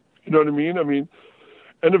ecosystem. You know what I mean?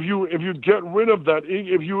 And if you get rid of that,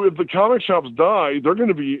 if the comic shops die, they're going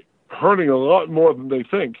to be hurting a lot more than they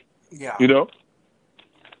think. Yeah.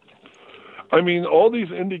 I mean, all these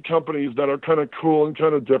indie companies that are kind of cool and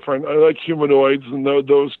kind of different. I like Humanoids and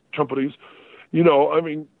those companies.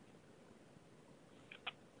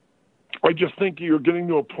 I just think you're getting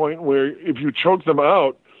to a point where if you choke them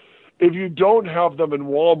out, if you don't have them in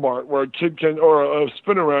Walmart where a kid can, or a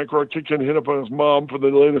spinner rack where a kid can hit up on his mom for the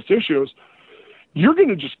latest issues, you're going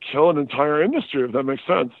to just kill an entire industry, if that makes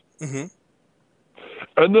sense. Mm-hmm.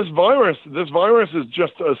 And this virus is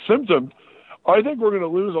just a symptom. I think we're going to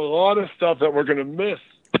lose a lot of stuff that we're going to miss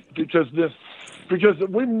because we've like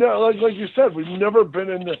you said, we've never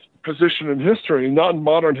been in this position in history, not in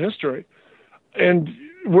modern history. And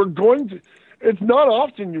it's not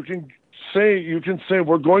often you can say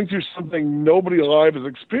we're going through something nobody alive has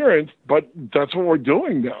experienced, but that's what we're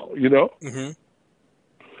doing now, Mm-hmm.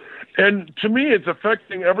 And to me, it's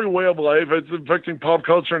affecting every way of life. It's affecting pop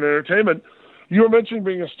culture and entertainment. You were mentioning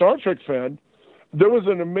being a Star Trek fan. There was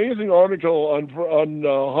an amazing article on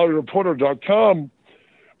HollywoodReporter.com,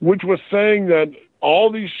 which was saying that all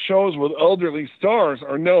these shows with elderly stars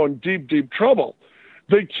are now in deep, deep trouble.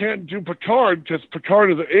 They can't do Picard because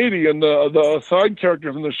Picard is 80 and the side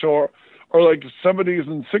characters in the show are like 70s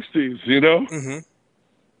and 60s, Mm-hmm.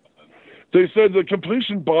 They said the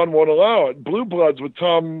completion bond won't allow it. Blue Bloods with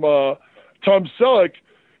Tom Selleck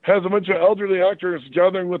has a bunch of elderly actors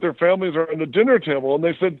gathering with their families around the dinner table, and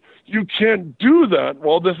they said, you can't do that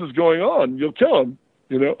while this is going on. You'll kill them,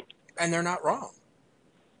 And they're not wrong.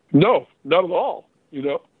 No, not at all,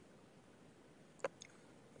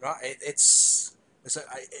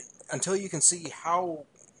 Until you can see how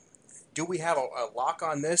do we have a lock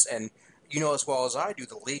on this, and as well as I do,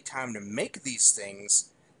 the lead time to make these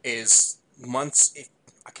things is months,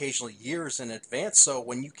 occasionally years in advance. So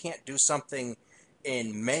when you can't do something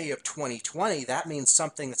in May of 2020, that means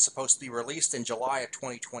something that's supposed to be released in July of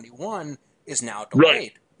 2021 is now delayed,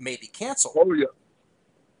 Right. maybe canceled. Oh yeah,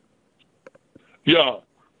 yeah.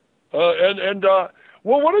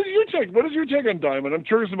 Well, what is your take? What is your take on Diamond? I'm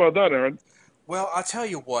curious about that, Aaron. Well, I'll tell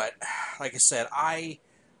you what. Like I said, I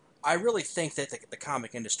really think that the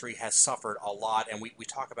comic industry has suffered a lot, and we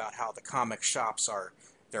talk about how the comic shops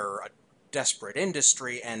they're a desperate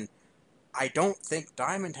industry, and I don't think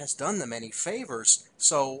Diamond has done them any favors.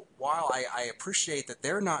 So while I appreciate that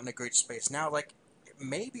they're not in a great space now, like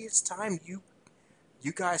maybe it's time you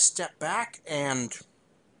guys step back and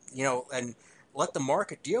and let the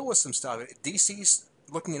market deal with some stuff. DC's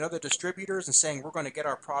looking at other distributors and saying we're going to get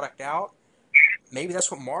our product out. Maybe that's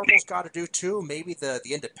what Marvel's got to do too. Maybe the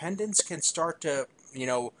independents can start to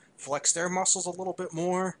flex their muscles a little bit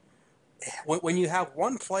more. When you have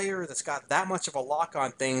one player that's got that much of a lock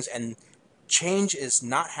on things and change is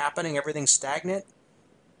not happening, everything's stagnant.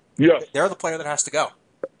 Yes. They're the player that has to go.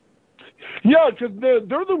 Yeah, because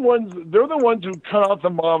they're the ones who cut out the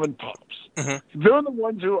mom and pops. Mm-hmm. They're the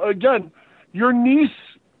ones who, again, your niece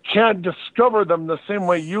can't discover them the same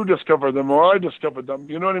way you discovered them or I discovered them.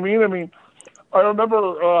 You know what I mean? I mean, I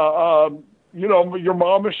remember, your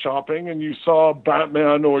mom was shopping and you saw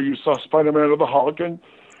Batman or you saw Spider-Man or the Hulk, and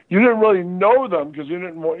you didn't really know them because you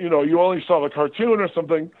didn't, you only saw the cartoon or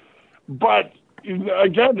something. But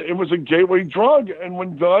again, it was a gateway drug, and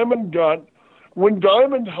when Diamond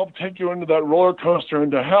helped take you into that roller coaster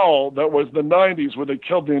into hell that was the 90s where they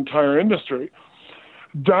killed the entire industry,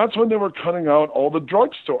 that's when they were cutting out all the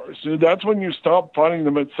drugstores. That's when you stopped finding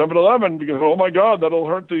them at 7-Eleven because, oh my God, that'll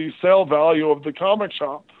hurt the sale value of the comic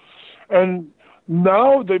shop. And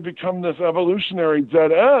now they become this evolutionary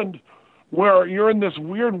dead end where you're in this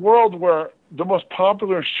weird world where the most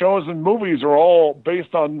popular shows and movies are all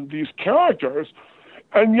based on these characters,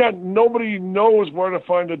 and yet nobody knows where to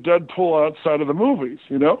find a Deadpool outside of the movies,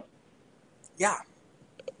 Yeah.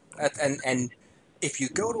 And if you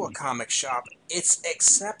go to a comic shop, it's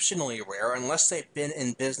exceptionally rare, unless they've been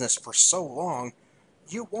in business for so long,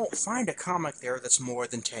 you won't find a comic there that's more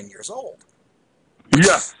than 10 years old.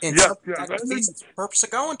 Yes. That defeats the purpose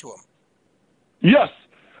of going to them. Yes.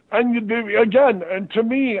 And and to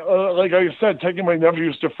me, like I said, taking my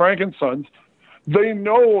nephews to Frankensons, they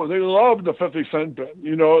love the 50-cent bin.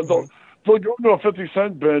 They'll go to a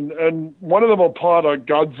 50-cent bin, and one of them will pull out a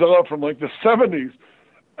Godzilla from like the 70s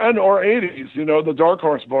or 80s, the Dark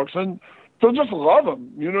Horse books, and they'll just love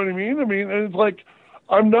them. You know what I mean? I mean, and it's like,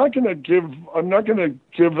 I'm not going to give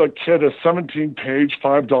a kid a 17-page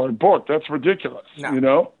 $5 book. That's ridiculous.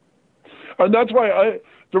 No. And that's why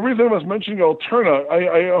the reason I was mentioning Alterna,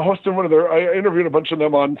 I hosted I interviewed a bunch of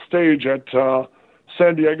them on stage at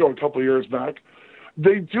San Diego a couple of years back.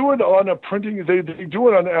 They do it on they do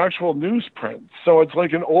it on actual newsprint. So it's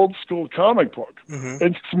like an old school comic book. Mm-hmm.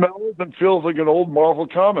 It smells and feels like an old Marvel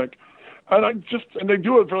comic. And they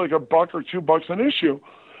do it for like $1 or $2 an issue.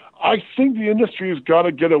 I think the industry has got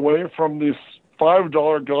to get away from this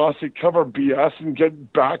 $5 glossy cover BS and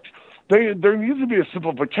get back. There needs to be a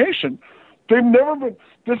simplification. They've never been.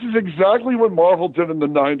 This is exactly what Marvel did in the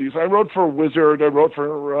 90s. I wrote for Wizard. I wrote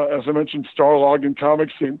for, as I mentioned, Starlog and Comic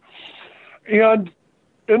Scene. And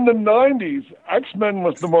in the 90s, X-Men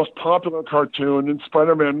was the most popular cartoon, and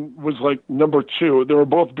Spider-Man was like number 2. They were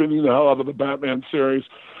both beating the hell out of the Batman series.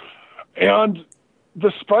 And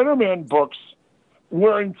the Spider-Man books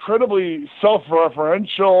were incredibly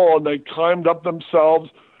self-referential, and they climbed up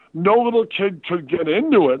themselves. No little kid could get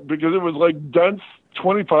into it because it was like dense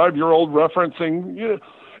 25-year-old referencing.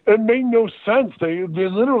 It made no sense. They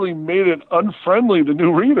literally made it unfriendly to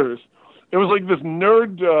new readers. It was like this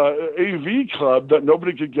nerd AV club that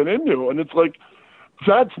nobody could get into. And it's like,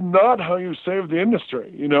 that's not how you save the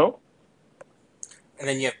industry, And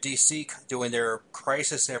then you have DC doing their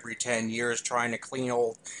Crisis every 10 years, trying to clean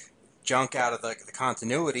old junk out of the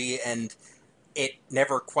continuity, and it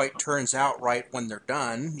never quite turns out right when they're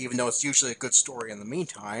done, even though it's usually a good story in the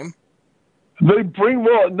meantime. They bring,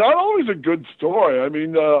 not always a good story. I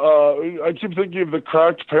mean, I keep thinking of the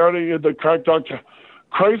cracked parody, the cracked Doctor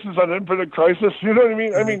Crisis on Infinite Crisis. You know what I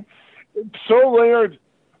mean? Mm-hmm. I mean, it's so layered.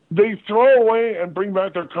 They throw away and bring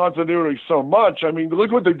back their continuity so much. I mean,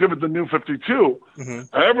 look what they did with the New 52. Mm-hmm.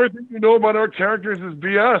 Everything you know about our characters is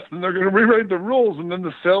BS, and they're going to rewrite the rules, and then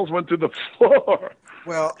the sales went to the floor.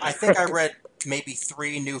 Well, I think I read maybe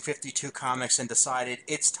 3 New 52 comics and decided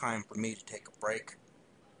it's time for me to take a break.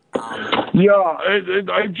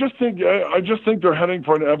 I just think they're heading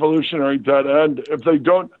for an evolutionary dead end. If they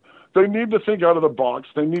don't, they need to think out of the box.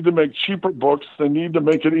 They need to make cheaper books. They need to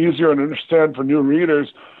make it easier to understand for new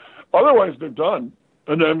readers. Otherwise, they're done.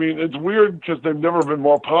 And I mean, it's weird because they've never been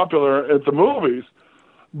more popular at the movies.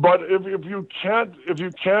 But if you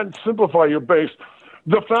can't simplify your base,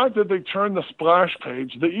 the fact that they turned the splash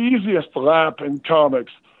page, the easiest lap in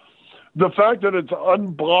comics, the fact that it's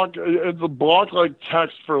a block-like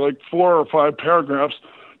text for like 4 or 5 paragraphs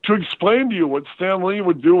to explain to you what Stan Lee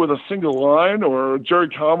would do with a single line, or Jerry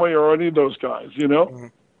Conway, or any of those guys, you know? Mm-hmm.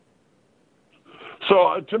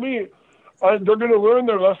 So to me, they're going to learn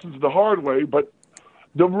their lessons the hard way, but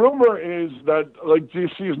the rumor is that, like,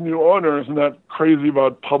 DC's new owner isn't that crazy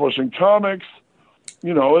about publishing comics.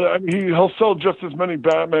 You know, I mean, he'll sell just as many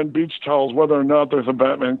Batman beach towels whether or not there's a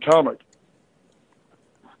Batman comic.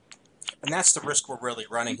 And that's the risk we're really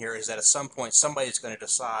running here, is that at some point somebody's going to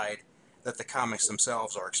decide that the comics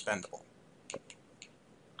themselves are expendable.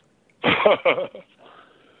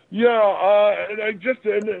 Yeah,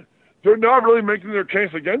 and they're not really making their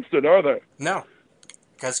case against it, are they? No.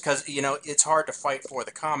 Because you know, it's hard to fight for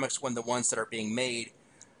the comics when the ones that are being made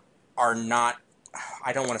are not,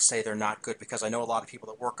 I don't want to say they're not good, because I know a lot of people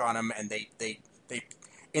that work on them, and they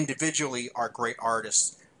individually are great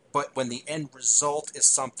artists, but when the end result is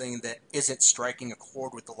something that isn't striking a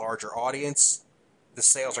chord with the larger audience, the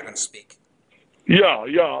sales are going to speak. Yeah,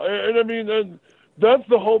 and I mean, that's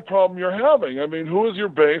the whole problem you're having. I mean, who is your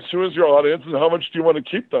base, who is your audience, and how much do you want to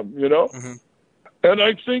keep them, you know? Mm-hmm. And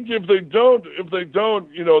I think if they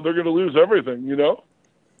don't, you know, they're going to lose everything, you know?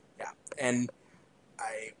 Yeah, and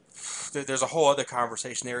there's a whole other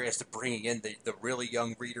conversation there as to bringing in the really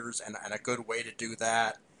young readers, and a good way to do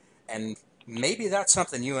that. And maybe that's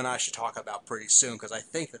something you and I should talk about pretty soon, because I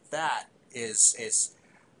think that is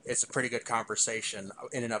a pretty good conversation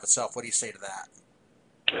in and of itself. What do you say to that?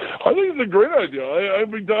 I think it's a great idea.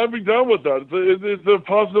 I'd be down with that. It's a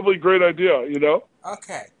positively great idea, you know?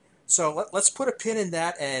 Okay. So let's put a pin in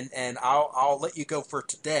that, and I'll let you go for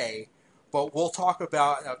today, but we'll talk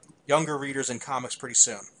about younger readers in comics pretty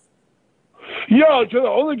soon. Yeah,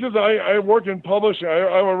 only because I work in publishing.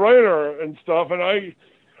 I'm a writer and stuff, and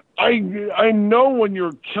I know when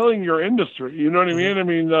you're killing your industry. You know what I mean? I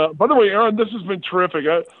mean, by the way, Aaron, this has been terrific.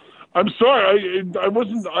 I'm sorry, I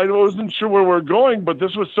wasn't sure where we're going, but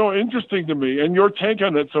this was so interesting to me, and your take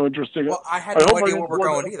on it's so interesting. Well, I had no idea where we're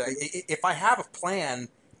going either. If I have a plan,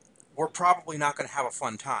 we're probably not going to have a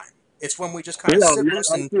fun time. It's when we just kind of sit loose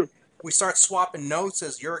and we start swapping notes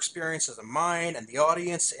as your experiences and mine and the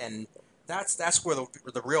audience, and that's where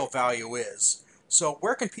the real value is. So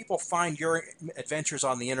where can people find your adventures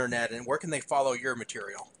on the internet, and where can they follow your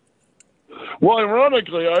material? Well,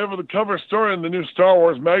 ironically, I have the cover story in the new Star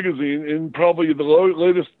Wars magazine in probably the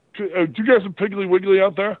latest. Do you guys have Piggly Wiggly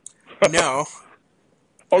out there? No.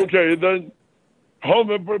 Okay, then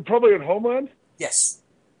probably at Homeland? Yes.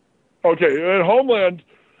 Okay, at Homeland,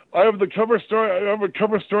 I have the cover story. I have a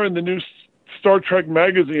cover story in the new Star Trek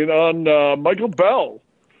magazine on Michael Bell,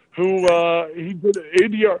 who he did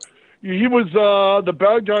ADR. He was the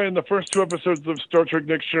bad guy in the first 2 episodes of Star Trek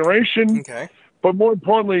Next Generation. Okay. But more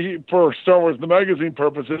importantly, for Star Wars the magazine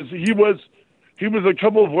purposes, he was a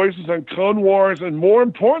couple of voices on Clone Wars, and more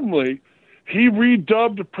importantly, he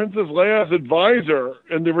redubbed Princess Leia's advisor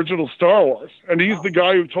in the original Star Wars, and he's the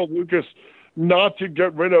guy who told Lucas not to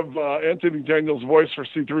get rid of Anthony Daniels' voice for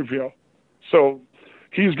C-3PO. So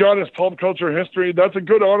he's got his pulp culture history. That's a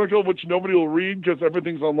good article, which nobody will read because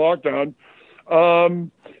everything's on lockdown.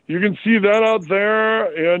 You can see that out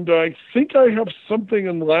there, and I think I have something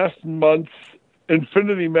in last month's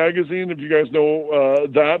Infinity magazine, if you guys know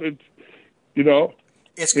that. It's, you know.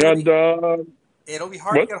 It's going to it'll be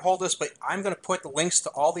hard to get a hold of this, but I'm going to put the links to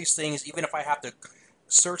all these things, even if I have to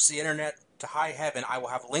search the internet to high heaven. I will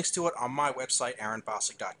have links to it on my website,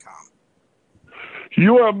 aaronbossig.com.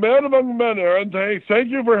 You are a man among men, Aaron. Hey, thank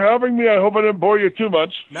you for having me. I hope I didn't bore you too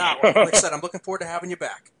much. No, like I said, I'm looking forward to having you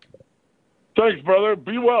back. Thanks, brother.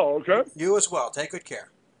 Be well, okay? You as well. Take good care.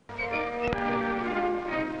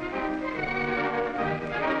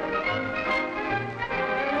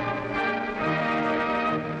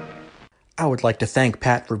 I would like to thank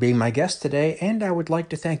Pat for being my guest today, and I would like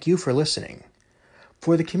to thank you for listening.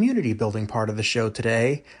 For the community building part of the show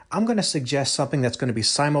today, I'm going to suggest something that's going to be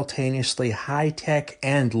simultaneously high-tech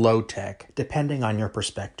and low-tech, depending on your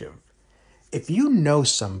perspective. If you know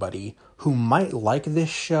somebody who might like this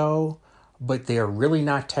show, but they are really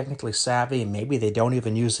not technically savvy, and maybe they don't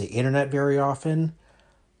even use the internet very often,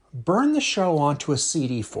 burn the show onto a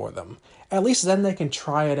CD for them. At least then they can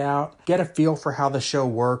try it out, get a feel for how the show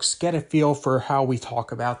works, get a feel for how we talk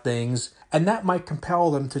about things, and that might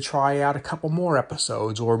compel them to try out a couple more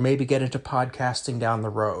episodes or maybe get into podcasting down the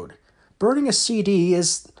road. Burning a CD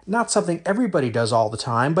is Not something everybody does all the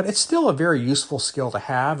time, but it's still a very useful skill to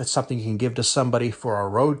have. It's something you can give to somebody for a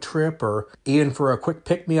road trip or even for a quick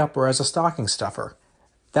pick-me-up or as a stocking stuffer.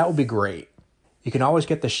 That would be great. You can always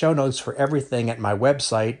get the show notes for everything at my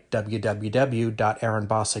website,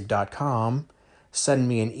 www.aaronbossig.com. Send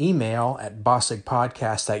me an email at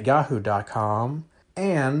bossigpodcast@yahoo.com.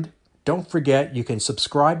 And don't forget, you can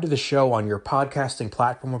subscribe to the show on your podcasting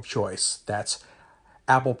platform of choice. That's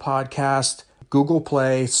Apple Podcast, Google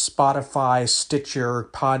Play, Spotify, Stitcher,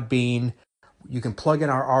 Podbean. You can plug in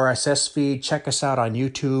our RSS feed, check us out on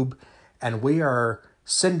YouTube, and we are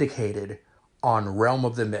syndicated on Realm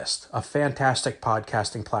of the Mist, a fantastic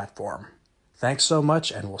podcasting platform. Thanks so much,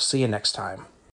 and we'll see you next time.